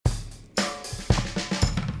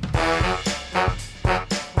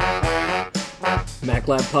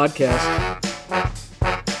MacLab Podcast.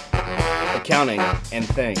 Accounting and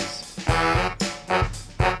things.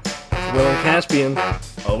 Will and Caspian.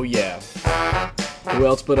 Oh yeah. Who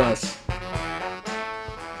else but us?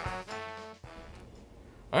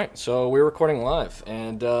 Alright, so we're recording live,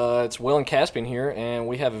 and it's Will and Caspian here, and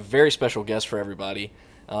we have a very special guest for everybody.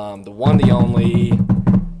 The one, the only,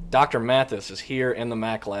 Dr. Mathis is here in the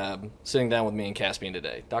Mac Lab, sitting down with me and Caspian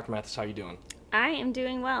today. Dr. Mathis, how are you doing? I am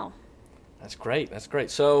doing well. That's great, that's great.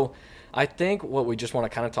 So I think what we just want to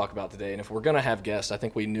kind of talk about today, and if we're going to have guests, I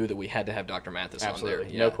think we knew that we had to have Dr. Mathis Absolutely.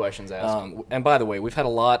 on there. No questions asked. And by the way, we've had a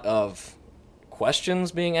lot of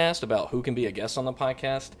questions being asked about who can be a guest on the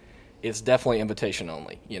podcast. It's definitely invitation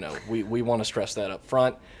only. You know, we want to stress that up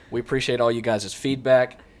front. We appreciate all you guys'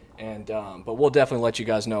 feedback, and but we'll definitely let you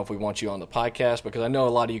guys know if we want you on the podcast, because I know a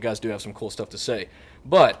lot of you guys do have some cool stuff to say.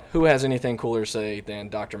 But who has anything cooler to say than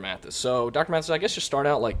Dr. Mathis? So, Dr. Mathis, I guess just start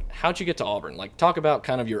out, like, how'd you get to Auburn? Like, talk about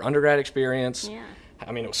kind of your undergrad experience. Yeah.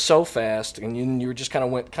 I mean, it was so fast, and you just kind of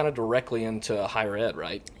went kind of directly into higher ed,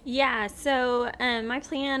 right? Yeah, so my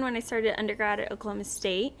plan when I started undergrad at Oklahoma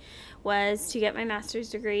State was to get my master's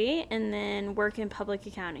degree and then work in public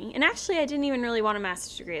accounting. And actually, I didn't even really want a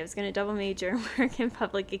master's degree. I was going to double major and work in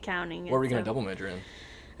public accounting. What were you going to double major in?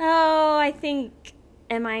 Oh, I think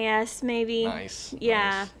MIS maybe. Nice.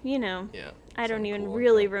 Yeah, Nice. you know. Yeah. I don't something even cool like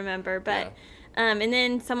really that. remember, but and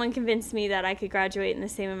then someone convinced me that I could graduate in the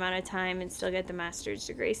same amount of time and still get the master's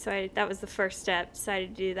degree. So that was the first step.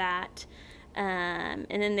 Decided to do that, and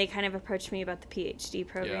then they kind of approached me about the PhD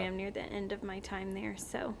program near the end of my time there.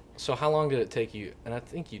 So how long did it take you? And I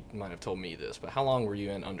think you might have told me this, but how long were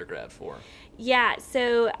you in undergrad for? Yeah,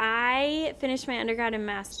 so I finished my undergrad and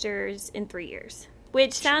master's in 3 years.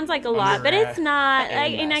 Which sounds like a lot, but it's not.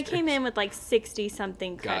 And I came in with like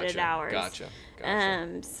 60-something credit hours. Gotcha.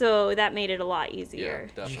 So that made it a lot easier.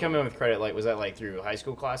 Yeah, Did you come in with credit, like, was that like through high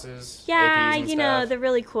school classes? Yeah, APs and you know, stuff? the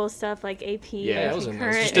really cool stuff like AP, Yeah, I was in those.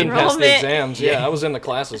 concurrent Just didn't pass the enrollment. exams. Yeah, I was in the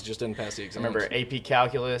classes, just didn't pass the I exams. remember AP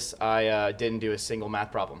calculus, I didn't do a single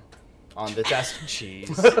math problem on the test.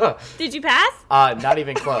 Jeez. Did you pass? Not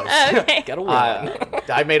even close. Okay. Got a one.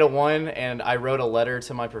 I made a 1, and I wrote a letter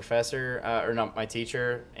to my professor, or not my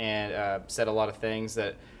teacher, and said a lot of things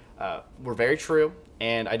that were very true,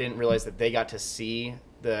 and I didn't realize that they got to see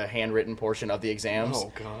the handwritten portion of the exams.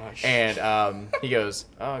 Oh, gosh. And he goes,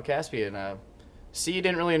 "Oh, Caspian, see, you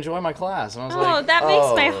didn't really enjoy my class." And I was Oh, like, that makes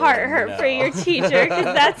my heart hurt no." for your teacher, because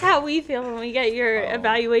that's how we feel when we get your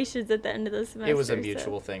evaluations at the end of the semester. It was a so.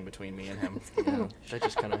 mutual thing between me and him. Yeah, that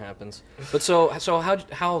just kind of happens. But so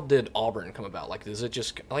how did Auburn come about? Like, is it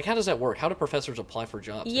just like, how does that work? How do professors apply for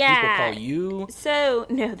jobs? Do Yeah. people call you? So,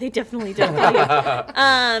 no, they definitely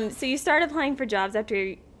don't. So you start applying for jobs after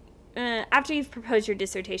you've proposed your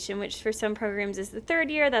dissertation, which for some programs is the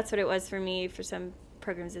 3rd year. That's what it was for me. For some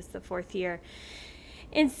programs, it's the 4th year.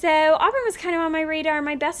 And so Auburn was kind of on my radar.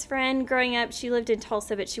 My best friend growing up, she lived in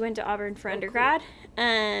Tulsa, but she went to Auburn for undergrad.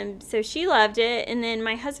 So she loved it. And then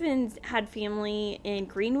my husband had family in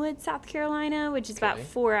Greenwood, South Carolina, which is about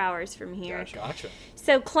 4 hours from here. Gotcha.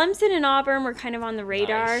 So Clemson and Auburn were kind of on the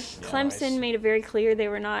radar. Nice. Yeah, Clemson nice. made it very clear they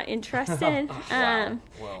were not interested. Wow.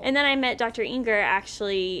 And then I met Dr. Inger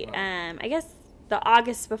actually, I guess the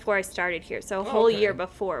August before I started here. So a whole okay. year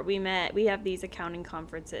before we met. We have these accounting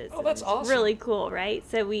conferences. Oh, that's It's awesome. Really cool, right?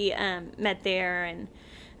 So we met there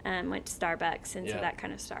and went to Starbucks, and so Yeah. that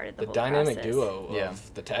kind of started the The whole dynamic process. duo of Yeah.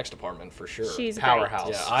 the tax department, for sure. She's Powerhouse.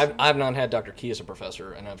 Yeah, I've not had Dr. Key as a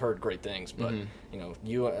professor, and I've heard great things. But you know,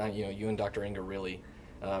 you and Dr. Inga really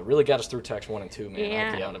got us through tax 1 and 2, man. Yeah.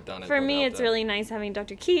 I could not have done it. For me, without it's that. really nice having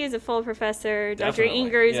Dr. Key as a full professor, Dr. Definitely.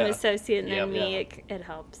 Inger is an Yeah. associate, and Yep. then me. Yeah. It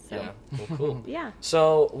helps. So. Yeah, well, cool. Yeah.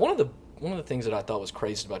 So one of the things that I thought was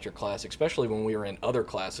crazy about your class, especially when we were in other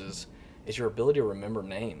classes, is your ability to remember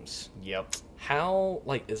names. Yep. How,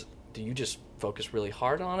 like, do you just focus really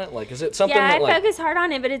hard on it? Like, is it something Yeah, that, I like, focus hard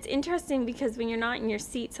on it, but it's interesting because when you're not in your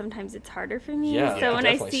seat, sometimes it's harder for me. Yeah, so yeah, when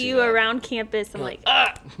I definitely see see you that. around campus, I'm like,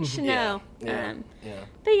 you should know. Yeah.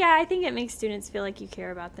 But yeah, I think it makes students feel like you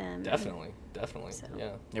care about them. Definitely. So.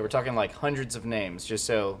 Yeah. Yeah, we're talking like hundreds of names, just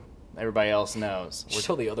so everybody else knows. Just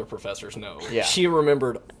so the other professors know. Yeah. She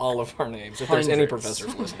remembered all of our names. If there's any Hundreds.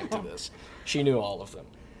 professors listening to this, she knew all of them.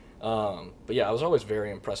 But yeah, I was always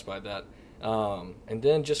very impressed by that. And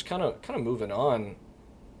then just kind of moving on.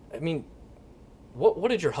 I mean, what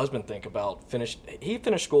did your husband think about He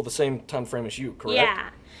finished school the same time frame as you,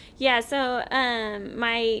 correct? Yeah. So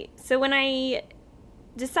so when I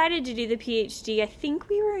decided to do the PhD, I think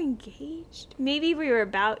we were engaged. Maybe we were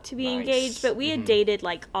about to be Nice. engaged, but we had dated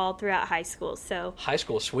like all throughout high school. So High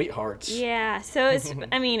school sweethearts. yeah, so it's,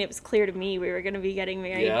 I mean, it was clear to me we were going to be getting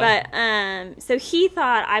married. Yeah. But so he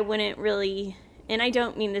thought I wouldn't really, and I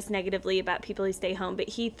don't mean this negatively about people who stay home, but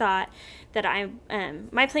he thought that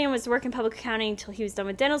my plan was to work in public accounting until he was done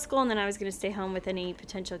with dental school, and then I was going to stay home with any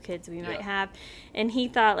potential kids we might have. And he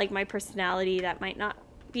thought, like, my personality, that might not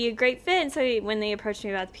be a great fit. And so when they approached me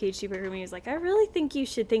about the PhD program, he was like, I really think you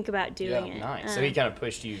should think about doing it. Nice. So he kind of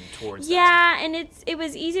pushed you towards that. Yeah, and it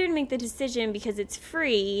was easier to make the decision because it's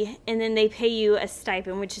free, and then they pay you a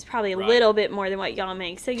stipend, which is probably a little bit more than what y'all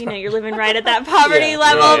make. So, you know, you're living right at that poverty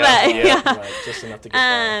level. But Right, just enough to get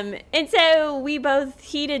by. and so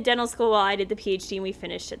he did dental school while I did the PhD, and we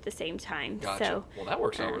finished at the same time. Gotcha. So Well, that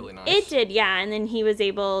works out really nice. it did, yeah. And then he was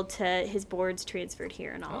able to, his boards transferred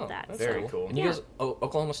here and all of that. That's Very cool. And you guys,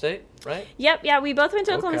 Oklahoma State, right? Yep, yeah, we both went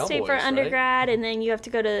to Go Oklahoma State for Cowboys, right? undergrad, and then you have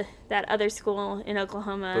to go to that other school in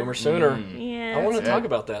Oklahoma. Boomer Sooner. Yeah. I want to Yeah. talk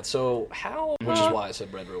about that. So which is why I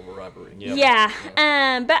said Red River Rivalry. Yeah. But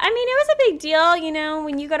I mean, it was a big deal. You know,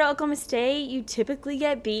 when you go to Oklahoma State, you typically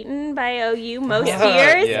get beaten by OU most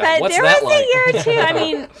years. Yeah. But What's there that was like? a year or two. I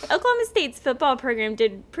mean, Oklahoma State's football program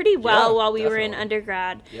did pretty well Yeah, while we were in definitely.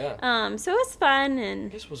 undergrad. Yeah. So it was fun. I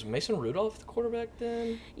And guess was Mason Rudolph the quarterback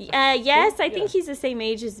then? yes, I think Yeah. he's the same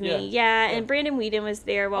age as me. Yeah. And Brandon Whedon was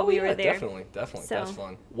there while we were there. Definitely. So, That's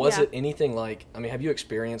fun. Was yeah. it anything like? I mean, have you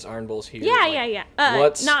experienced Iron Bowls here? Yeah,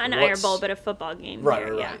 Like, not an Iron what's- Bowl, but a football game. Right,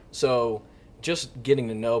 here, right, yeah. right. So, just getting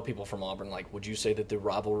to know people from Auburn, like, would you say that the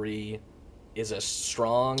rivalry is as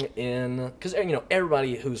strong in? Because you know,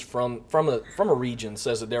 everybody who's from a region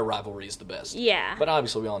says that their rivalry is the best. Yeah. But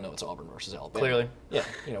obviously, we all know it's Auburn versus Alabama. Clearly. Yeah.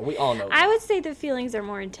 You know, we all know. I that. would say the feelings are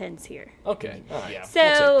more intense here. Okay. All right. Yeah. So,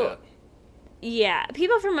 We'll take that. yeah,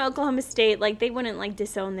 people from Oklahoma State, like, they wouldn't, like,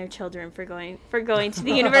 disown their children for going to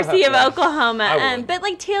the University of Oklahoma. I would. But,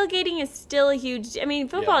 like, tailgating is still a huge, I mean,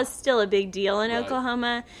 football Yeah. is still a big deal in Right.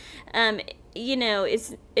 Oklahoma. You know,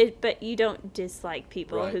 but you don't dislike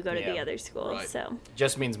people Right. who go to the Yeah. other schools. Right. So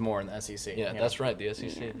Just means more in the SEC. Yeah, that's right. The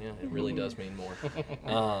SEC. Yeah, it really does mean more.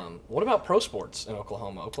 What about pro sports in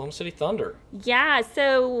Oklahoma? Oklahoma City Thunder. yeah,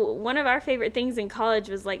 so one of our favorite things in college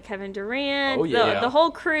was, like, Kevin Durant. Oh, yeah. The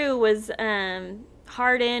whole crew was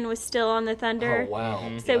Harden was still on the Thunder. Oh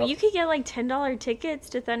wow. So Yep. you could get like $10 tickets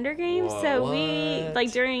to Thunder games. So we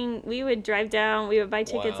What? we would drive down, we would buy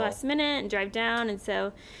tickets Wow. last minute and drive down. And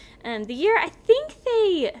so the year, I think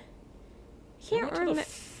they can't went to the remember.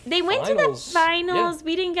 They went to the finals. finals. Yeah.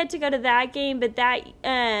 We didn't get to go to that game, but that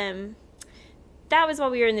was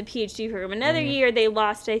while we were in the PhD program. Another year they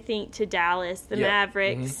lost, I think, to Dallas, the Yeah.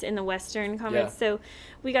 Mavericks in the Western Conference. Yeah. So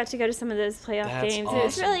we got to go to some of those playoff That's games. It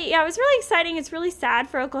was awesome. really, it was really exciting. It's really sad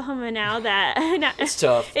for Oklahoma now that It's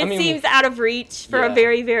tough. it I mean, seems out of reach for Yeah. a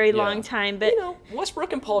very, very Yeah. long time. But you know,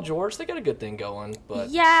 Westbrook and Paul George, they got a good thing going. But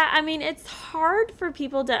yeah, I mean, it's hard for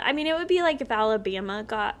people to. I mean, it would be like if Alabama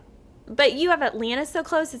got. But you have Atlanta so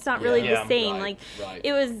close, it's not really Yeah. the same. Right, Like, right.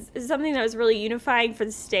 it was something that was really unifying for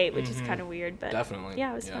the state, which is kind of weird. But Definitely.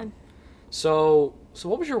 yeah, it was fun. So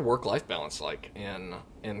what was your work-life balance like in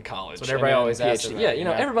college? That's what everybody And in always asks PhD? about, Yeah, you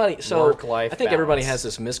know, yeah. everybody. So Work-life I think everybody balance. has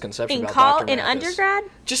this misconception In about Dr. in Mathis. undergrad?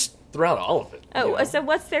 Just throughout all of it. Oh, you know? so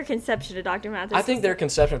what's their conception of Dr. Mathis? I think their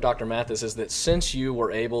conception of Dr. Mathis is that since you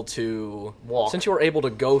were able to Walk. since you were able to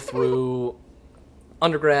go through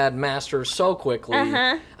undergrad, master's so quickly.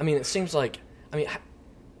 Uh-huh. I mean, it seems like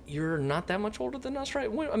you're not that much older than us,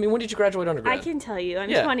 right? When did you graduate undergrad? I can tell you. I'm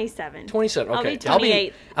Yeah. 27. 27. Okay, I'll be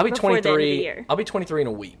 28 I'll be before the end of the 23. year. I'll be 23 in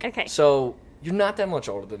a week. Okay. So you're not that much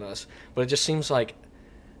older than us, but it just seems like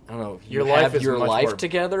I don't know. You Your life have is your much life more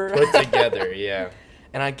together. Put together, yeah.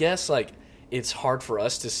 And I guess like it's hard for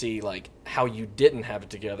us to see like how you didn't have it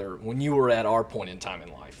together when you were at our point in time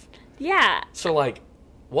in life. Yeah. So like,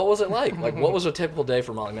 what was it like? Like, what was a typical day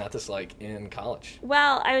for Molly Mathis like in college?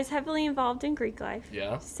 Well, I was heavily involved in Greek life.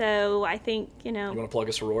 Yeah. So I think, You want to plug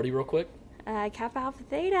a sorority real quick? Kappa Alpha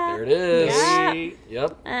Theta. There it is. Yeah.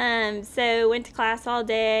 Yep. So went to class all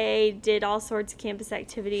day, did all sorts of campus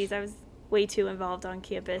activities. I was way too involved on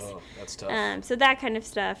campus. Oh, that's tough. So that kind of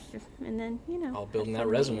stuff. And then, All building had that fun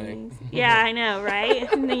resume. meetings. Yeah, I know, right?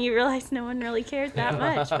 And then you realize no one really cares that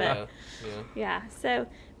much. But Yeah. yeah, so,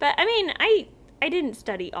 but I mean, I didn't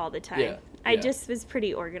study all the time. Yeah, I yeah. just was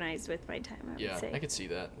pretty organized with my time, I Yeah, would say. I could see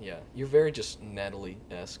that. Yeah, you're very just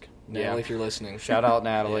Natalie-esque. Natalie, Yeah. if you're listening. Shout out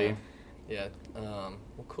Natalie. Yeah. Well,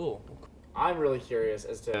 cool. I'm really curious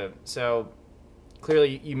as to, so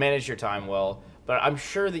clearly you managed your time well, but I'm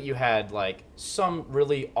sure that you had like some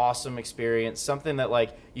really awesome experience, something that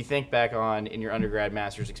like you think back on in your undergrad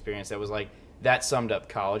master's experience that was like that summed up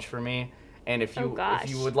college for me. And if you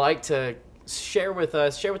would like to share with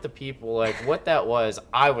the people like what that was,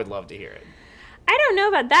 I would love to hear it. I don't know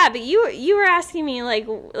about that, but you were asking me like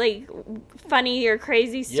funny or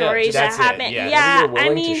crazy stories that happened. Yeah, I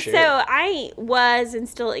mean, so I was and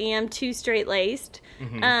still am too straight laced.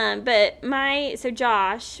 But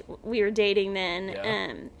Josh, we were dating then.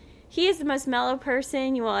 Yeah. He is the most mellow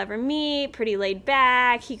person you will ever meet. Pretty laid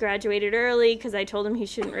back. He graduated early because I told him he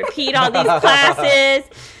shouldn't repeat all these classes.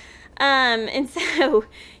 And so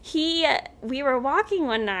we were walking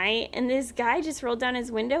one night, and this guy just rolled down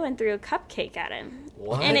his window and threw a cupcake at him.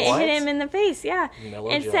 What? And it hit him in the face, yeah. Mellow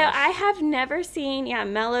and Josh. so I have never seen,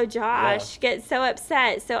 Mellow Josh get so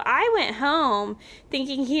upset. So I went home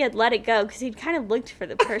thinking he had let it go because he'd kind of looked for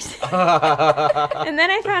the person. And then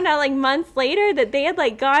I found out, like, months later that they had,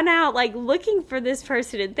 like, gone out, like, looking for this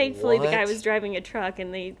person. And thankfully the guy was driving a truck,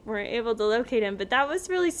 and they weren't able to locate him. But that was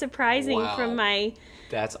really surprising from my...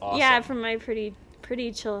 That's awesome. Yeah, from my pretty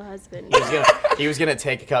chill husband. He was gonna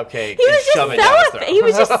take a cupcake He and was shove it down his throat. he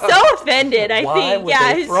was just so offended, I Why think. would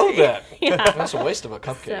they throw that? Yeah. That's a waste of a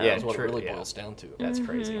cupcake. So- That's what true, it really yeah. boils down to. That's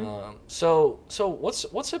crazy. So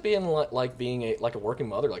what's it being like being a working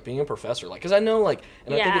mother, like being a professor, like because I know like,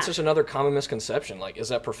 and I think it's just another common misconception, like is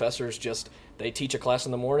that professors just they teach a class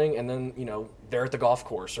in the morning and then they're at the golf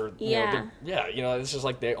course or it's just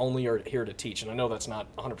like they only are here to teach, and I know that's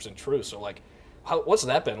not 100% true. So like, what's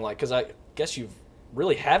that been like? Because I guess you've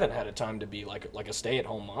really haven't had a time to be like a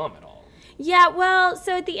stay-at-home mom at all. Yeah, well,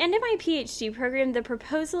 so at the end of my PhD program, the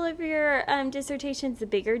proposal of your dissertation is a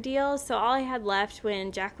bigger deal. So all I had left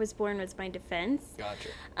when Jack was born was my defense.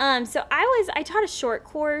 Gotcha. So I taught a short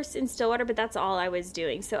course in Stillwater, but that's all I was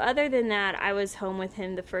doing. So other than that, I was home with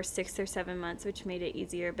him the first 6 or 7 months, which made it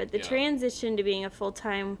easier. But the transition to being a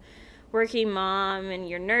full-time working mom and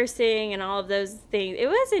you're nursing and all of those things, it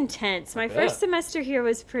was intense. My first semester here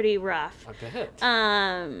was pretty rough. I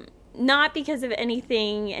bet. Not because of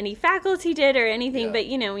anything any faculty did or anything, but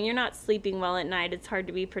when you're not sleeping well at night, it's hard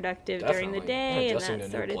to be productive during the day and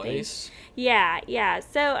that sort of thing. Yeah.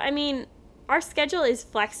 So, I mean, our schedule is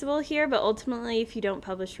flexible here, but ultimately, if you don't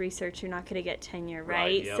publish research, you're not going to get tenure,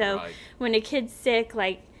 right? When a kid's sick,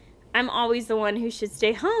 like, I'm always the one who should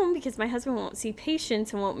stay home because my husband won't see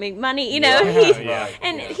patients and won't make money, he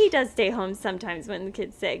does stay home sometimes when the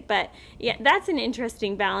kid's sick. But yeah, that's an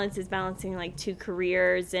interesting balance, is balancing like 2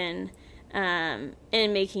 careers and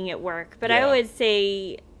making it work. But I would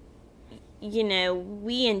say, he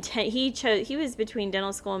was between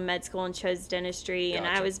dental school and med school and chose dentistry, and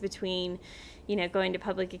I was between going to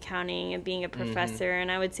public accounting and being a professor, and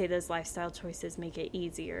I would say those lifestyle choices make it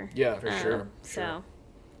easier. Yeah, for sure. So.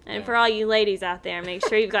 And for all you ladies out there, make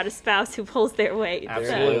sure you've got a spouse who pulls their weight.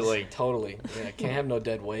 Absolutely. Totally. Yeah, can't have no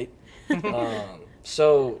dead weight.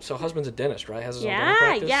 So husband's a dentist, right? Has his own dental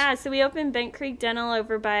practice? Yeah. So we opened Bent Creek Dental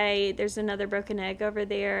over by, there's another Broken Egg over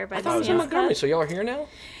there. By I thought it was in Montgomery, so y'all are here now?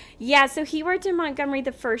 Yeah, so he worked in Montgomery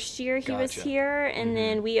the first year he was Gotcha. here, and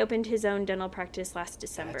then we opened his own dental practice last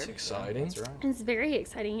December. That's exciting. That's right. It's very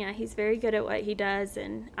exciting, yeah. He's very good at what he does,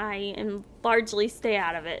 and I am largely stay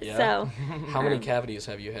out of it. Yeah. So How many cavities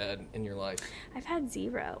have you had in your life? I've had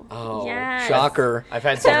 0. Oh, Yes. shocker. I've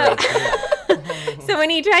had 0 So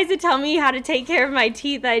when he tries to tell me how to take care of my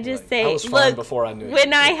teeth, I just say, I was fine look, before I knew you."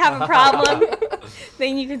 when I have a problem,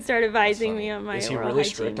 then you can start advising me on my Is he oral really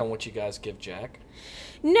hygiene. strict on what you guys give Jack?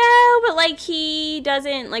 No, but like he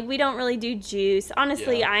doesn't, like we don't really do juice.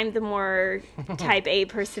 Honestly, Yeah. I'm the more type A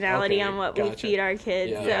personality Okay, on what we gotcha. feed our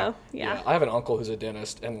kids. So, yeah. I have an uncle who's a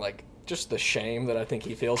dentist, and like just the shame that I think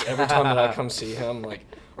he feels every time that I come see him, like,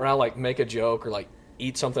 or I'll like make a joke or like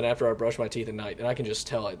eat something after I brush my teeth at night, and I can just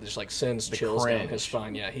tell it just like sends chills down cringe. his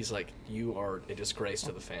spine. Yeah, he's like, you are a disgrace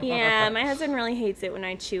to the family. Yeah, my husband really hates it when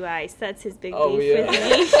I chew ice. That's his big Oh, beef yeah.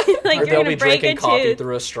 with me. Like, Or you're they'll going be to break a drinking coffee tooth.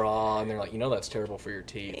 through a straw, and they're like, that's terrible for your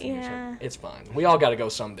teeth. And you're just Yeah. like, it's fine. We all got to go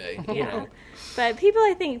someday. You Yeah. know? But people,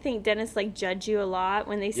 I think dentists like judge you a lot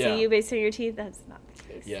when they see Yeah. you based on your teeth. That's not the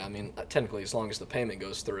case. Yeah, I mean, technically, as long as the payment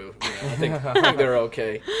goes through, I think they're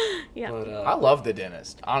okay. Yeah. But, I love the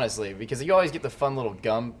dentist, honestly, because you always get the fun little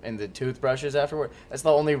gum in the toothbrushes afterward. That's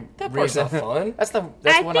the only that part's reason. not fun. That's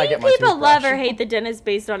I when I think get my people toothbrush. love or hate the dentist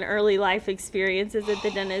based on early life experiences at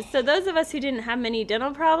the dentist. So those of us who didn't have many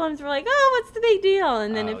dental problems were like, oh, what's the big deal?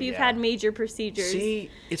 And then Oh, if you've yeah. had major procedures. See,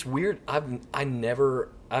 it's weird.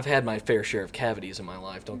 I've had my fair share of cavities in my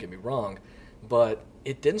life, don't get me wrong, but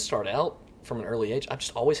it didn't start out from an early age. I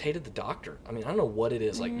just always hated the doctor. I mean, I don't know what it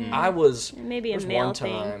is. Like, I was... Maybe a there was male one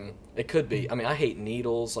thing. time, it could be. I mean, I hate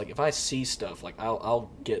needles. Like, if I see stuff, like, I'll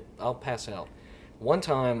pass out. One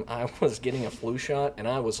time, I was getting a flu shot, and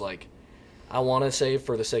I was like, I want to say,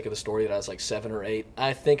 for the sake of the story, that I was like 7 or 8.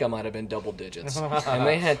 I think I might have been double digits. And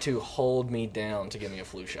they had to hold me down to give me a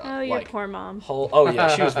flu shot. Oh, your poor mom. Oh, yeah,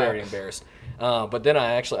 she was very embarrassed. But then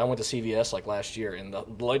I went to CVS like last year, and the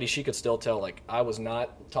lady, she could still tell, like, I was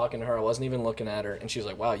not talking to her. I wasn't even looking at her. And she was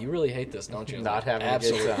like, wow, you really hate this, don't you? Not having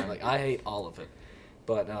absolutely. a good time. Like, I hate all of it.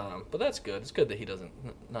 But that's good. It's good that he doesn't,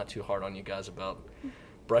 not too hard on you guys about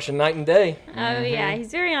brushing night and day. Oh, yeah.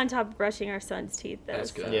 He's very on top of brushing our son's teeth, though.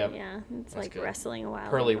 That's good. So, Yep. yeah. It's That's like good. wrestling a while.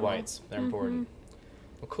 Pearly whites, they're important.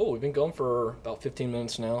 Well, cool. We've been going for about 15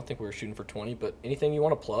 minutes now. I think we were shooting for 20. But anything you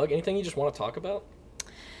want to plug? Anything you just want to talk about?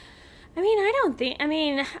 I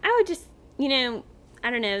would just, I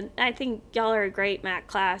don't know. I think y'all are a great Mac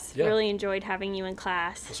class. Yeah. Really enjoyed having you in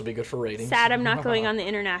class. This will be good for ratings. Sad I'm not going on the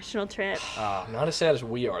international trip. Not as sad as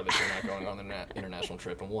we are that you're not going on the international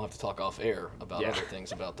trip, and we'll have to talk off air about other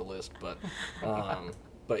things about the list.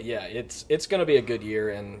 But yeah, it's going to be a good year,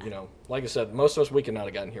 and like I said, most of us, we could not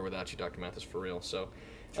have gotten here without you, Dr. Mathis, for real. So,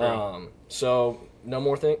 so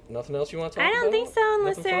nothing else you want to talk about? I don't think so,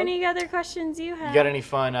 unless Nothing there are fun? any other questions you have. You got any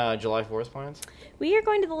fun July 4th plans? We are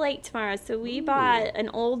going to the lake tomorrow, so we bought an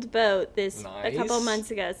old boat a couple Nice.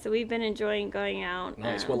 months ago, so we've been enjoying going out.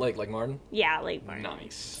 Nice. What lake? Lake Martin? Yeah, Lake Martin.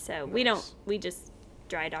 Nice. So Nice. we just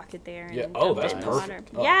dry dock it there. And Yeah. dump Oh, it that's in the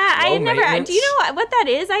perfect. water. Oh, Yeah, I low had never. maintenance. Do you know what that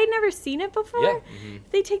is? I had never seen it before. Yeah.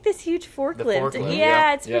 They take this huge forklift. forklift,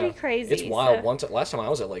 Yeah, it's Yeah. pretty crazy. It's wild. So- Last time I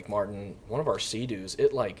was at Lake Martin, one of our Sea-Doos,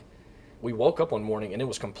 we woke up one morning and it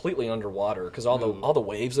was completely underwater because all the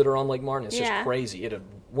waves that are on Lake Martin, it's Yeah. just crazy. It had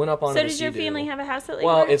went up onto So the does your Sea-Doo. family have a house at Lake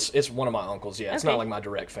Well, Martin? it's one of my uncles. Yeah, it's Okay. not like my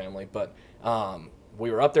direct family, but we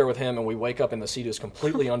were up there with him, and we wake up and the Sea-Doo is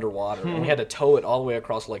completely underwater, and we had to tow it all the way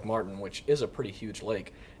across Lake Martin, which is a pretty huge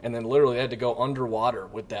lake, and then literally had to go underwater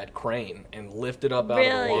with that crane and lift it up out of the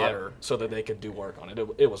Really? water so that they could do work on it.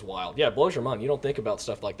 It was wild. Yeah, it blows your mind. You don't think about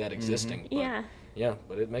stuff like that existing. But, Yeah. Yeah,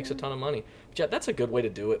 but it makes a ton of money. But yeah, that's a good way to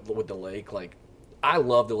do it with the lake. Like, I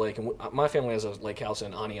love the lake, and my family has a lake house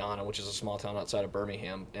in Aniana, which is a small town outside of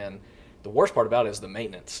Birmingham, and the worst part about it is the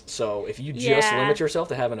maintenance. So if you just Yeah. limit yourself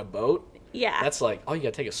to having a boat, Yeah. that's like, oh, you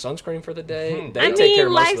got to take a sunscreen for the day. They I take care mean,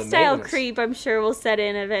 of most of the lifestyle maintenance. creep, I'm sure, will set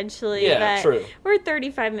in eventually. Yeah, but true. We're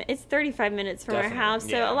 35 minutes. It's 35 minutes from Definitely, our house. So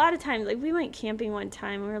yeah. a lot of times, like, we went camping one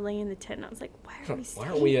time. We were laying in the tent, and I was like, why are we Why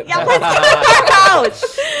aren't we at Yeah, let's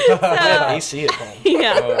go to our house. So, AC at home?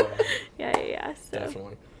 yeah. Yeah. So.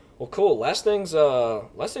 Definitely. Well, cool. Last things I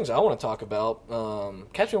want to talk about.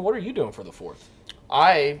 Catherine, what are you doing for the 4th?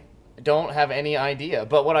 I don't have any idea,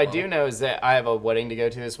 but what I do know is that I have a wedding to go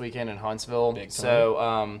to this weekend in Huntsville. Big time.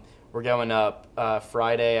 So we're going up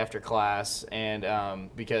Friday after class, and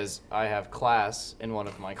because I have class in one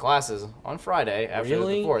of my classes on Friday after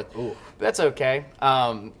Really? the 4th. Ooh. But that's okay.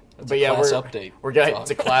 But a yeah, class we're update. We're going. Talk.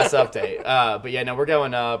 It's a class update. But yeah, no, we're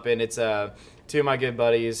going up, and it's two of my good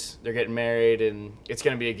buddies. They're getting married, and it's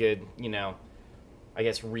going to be a good, I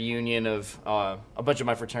guess, reunion of a bunch of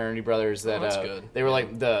my fraternity brothers that that's good. they were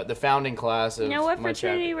like the founding class of Now, what my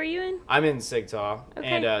fraternity chapter. were you in? I'm in SIGTAW, Okay.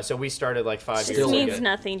 and so we started like 5 Still years in This ago. means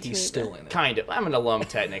nothing to He's me. still in it. Kind of. I'm an alum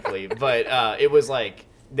technically, but it was like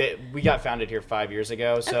we got founded here 5 years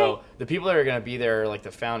ago. So Okay. the people that are going to be there are like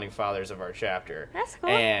the founding fathers of our chapter. That's cool.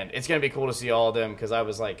 And it's going to be cool to see all of them because I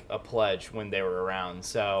was like a pledge when they were around.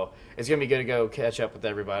 So it's going to be good to go catch up with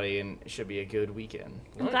everybody, and it should be a good weekend.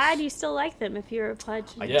 I'm glad you still like them if you're a pledge.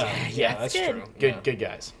 Yeah, that's good. true. Good, Yeah. good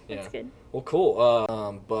guys. Yeah. That's good. Well,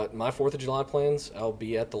 cool. But my 4th of July plans, I'll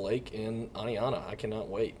be at the lake in Aniana. I cannot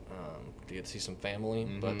wait to get to see some family,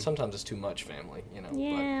 but sometimes it's too much family,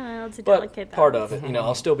 Yeah, well, it's a But delicate part balance. of it,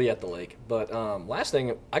 I'll still be at the lake. But last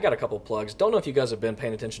thing, I got a couple of plugs. Don't know if you guys have been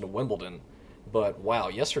paying attention to Wimbledon, but wow,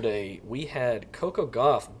 yesterday we had Coco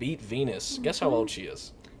Gauff beat Venus. Guess how old she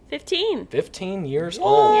is? 15. 15 years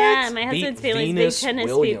old. Yeah, my Beat husband's family's big Venus tennis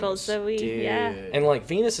Williams. people, so we, Dude. yeah. And like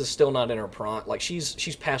Venus is still not in her prime. Like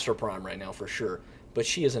she's past her prime right now for sure. But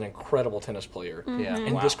she is an incredible tennis player. Yeah.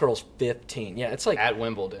 And Wow. this girl's 15. Yeah, it's like At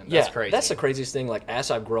Wimbledon. That's crazy. That's the craziest thing. Like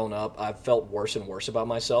as I've grown up, I've felt worse and worse about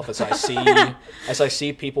myself as I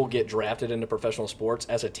see people get drafted into professional sports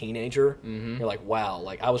as a teenager. You're like, wow,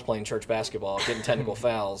 like I was playing church basketball, getting technical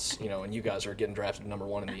fouls, and you guys are getting drafted number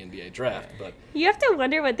 1 in the NBA draft. But You have to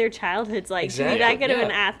wonder what their childhood's like. Exactly, To be that good of yeah,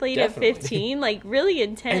 an athlete definitely. at 15, like really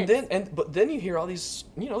intense. but then you hear all these,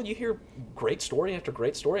 you hear great story after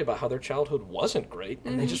great story about how their childhood wasn't great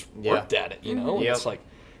and they just worked at it, And Yep. it's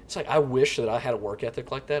like I wish that I had a work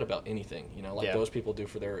ethic like that about anything, like Yeah. those people do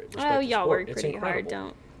for their respective oh, y'all sport. work It's pretty hard,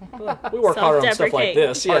 incredible. don't. We work hard on stuff like Self-deprecate.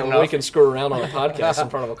 this, Hard when we enough. can screw around on a podcast in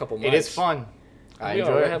front of a couple mics. It is fun. I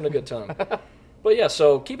enjoy We're it. having a good time. But yeah,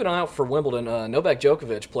 so keep an eye out for Wimbledon. Novak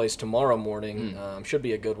Djokovic plays tomorrow morning. Should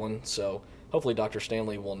be a good one. So Hopefully Dr.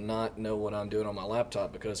 Stanley will not know what I'm doing on my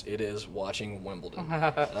laptop because it is watching Wimbledon.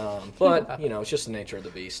 But, it's just the nature of the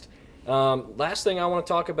beast. Last thing I want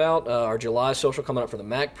to talk about, our July social coming up for the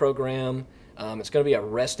MAC program. It's going to be at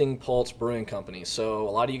Resting Pulse Brewing Company. So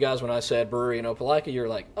a lot of you guys, when I said brewery in Opelika, you're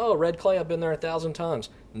like, oh, Red Clay, I've been there 1,000 times.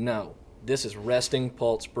 No, this is Resting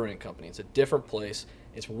Pulse Brewing Company. It's a different place.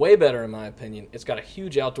 It's way better in my opinion. It's got a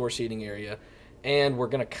huge outdoor seating area. And we're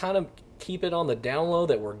going to kind of keep it on the down low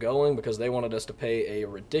that we're going because they wanted us to pay a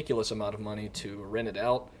ridiculous amount of money to rent it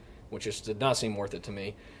out, which just did not seem worth it to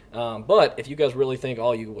me. But if you guys really think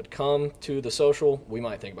all you would come to the social, we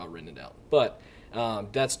might think about renting it out. But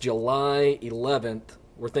that's July 11th.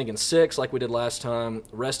 We're thinking 6 like we did last time.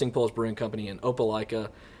 Resting Pulse Brewing Company in Opelika.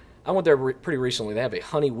 I went there pretty recently. They have a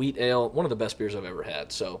honey wheat ale, one of the best beers I've ever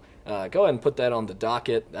had. So go ahead and put that on the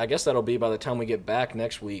docket. I guess that'll be by the time we get back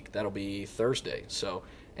next week. That'll be Thursday. So,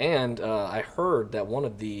 and I heard that one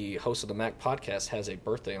of the hosts of the Mac podcast has a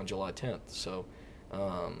birthday on July 10th. So,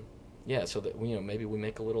 so that maybe we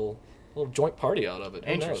make a little joint party out of it.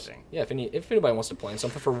 Who Interesting. knows? Yeah, if anybody wants to plan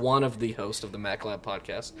something for one of the hosts of the Mac Lab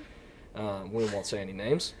podcast, we won't say any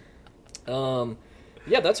names.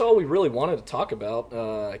 Yeah, that's all we really wanted to talk about.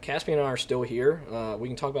 Caspian and I are still here. We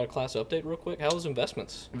can talk about a class update real quick. How was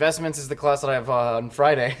investments? Investments is the class that I have on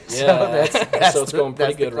Friday. Yeah, so it's going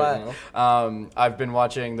pretty good right now. I've been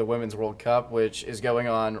watching the Women's World Cup, which is going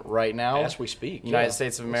on right now. As we speak. United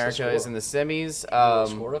States of America is in the semis.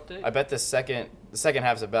 Score update? I bet the second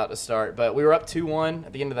half is about to start, but we were up 2-1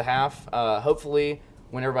 at the end of the half. Hopefully,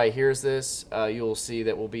 when everybody hears this, you'll see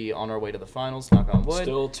that we'll be on our way to the finals, knock on wood.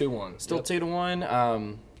 Still 2-1. Still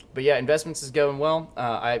 2-1. But yeah, investments is going well.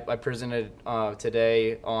 I presented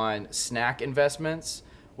today on snack investments,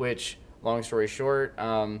 which, long story short,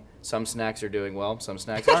 some snacks are doing well, some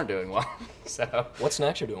snacks aren't doing well. So what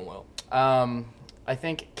snacks are doing well? I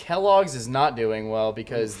think Kellogg's is not doing well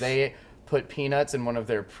because they put peanuts in one of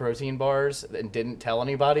their protein bars and didn't tell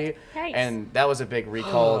anybody. Nice. And that was a big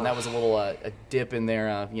recall, and that was a little a dip in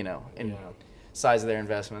their, size of their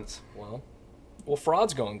investments. Well,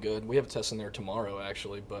 fraud's going good. We have a test in there tomorrow,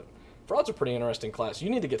 actually, but fraud's a pretty interesting class. You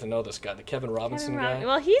need to get to know this guy, the Kevin Robinson guy.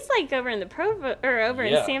 Well, he's like over in the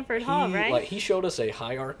in Sanford Hall, right? Like, he showed us a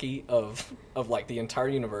hierarchy of like the entire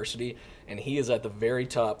university, and he is at the very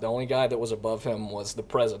top. The only guy that was above him was the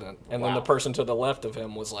president, and then the person to the left of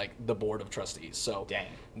him was like the board of trustees. So dang,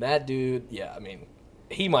 that dude,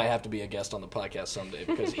 he might have to be a guest on the podcast someday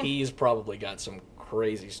because he's probably got some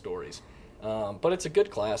crazy stories. But it's a good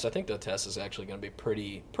class. I think the test is actually going to be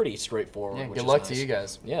pretty straightforward. Yeah, which good is luck nice. to you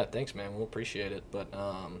guys. Yeah, thanks, man. We'll appreciate it. But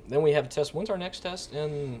then we have a test. When's our next test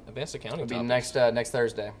in advanced accounting? It'll be next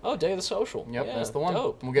Thursday. Oh, day of the social. Yep, yeah, that's the one.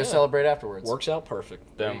 Dope. We'll go celebrate afterwards. Works out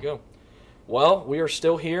perfect. There Boom. you go. Well, we are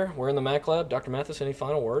still here. We're in the Mac Lab. Dr. Mathis, any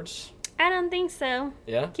final words? I don't think so.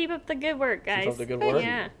 Yeah? Keep up the good work, guys. Keep up the good work?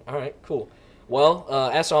 Yeah. All right, cool. Well,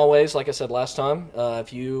 as always, like I said last time,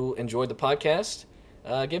 if you enjoyed the podcast,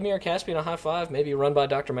 give me or Caspian a high five. Maybe run by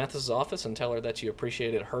Dr. Mathis's office and tell her that you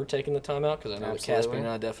appreciated her taking the time out, because I know that Caspian and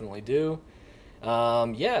I definitely do.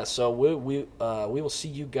 So we will see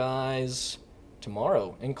you guys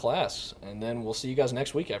tomorrow in class, and then we'll see you guys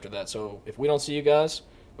next week after that. So if we don't see you guys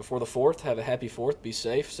before the 4th, have a happy 4th. Be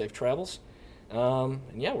safe travels. And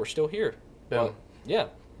yeah, we're still here. Boom.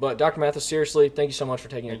 But Dr. Mathis, seriously, thank you so much for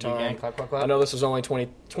taking your time. Clap, clap, clap. I know this was only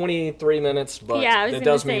 23 minutes, but yeah, I was it going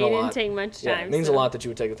does to say mean a it lot. didn't take much time. Yeah, it means a lot that you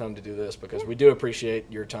would take the time to do this, because we do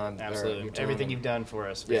appreciate your time. Absolutely. Your time. Everything you've done for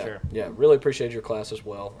us, for sure. Yeah, really appreciate your class as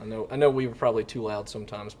well. I know we were probably too loud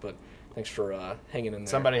sometimes, but thanks for hanging in there.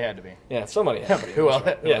 Somebody had to be. Yeah, somebody had to be. Who else?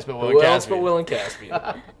 Yes, but who else but Will and Caspian.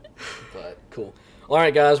 But cool. All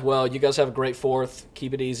right, guys. Well, you guys have a great 4th.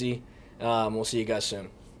 Keep it easy. We'll see you guys soon.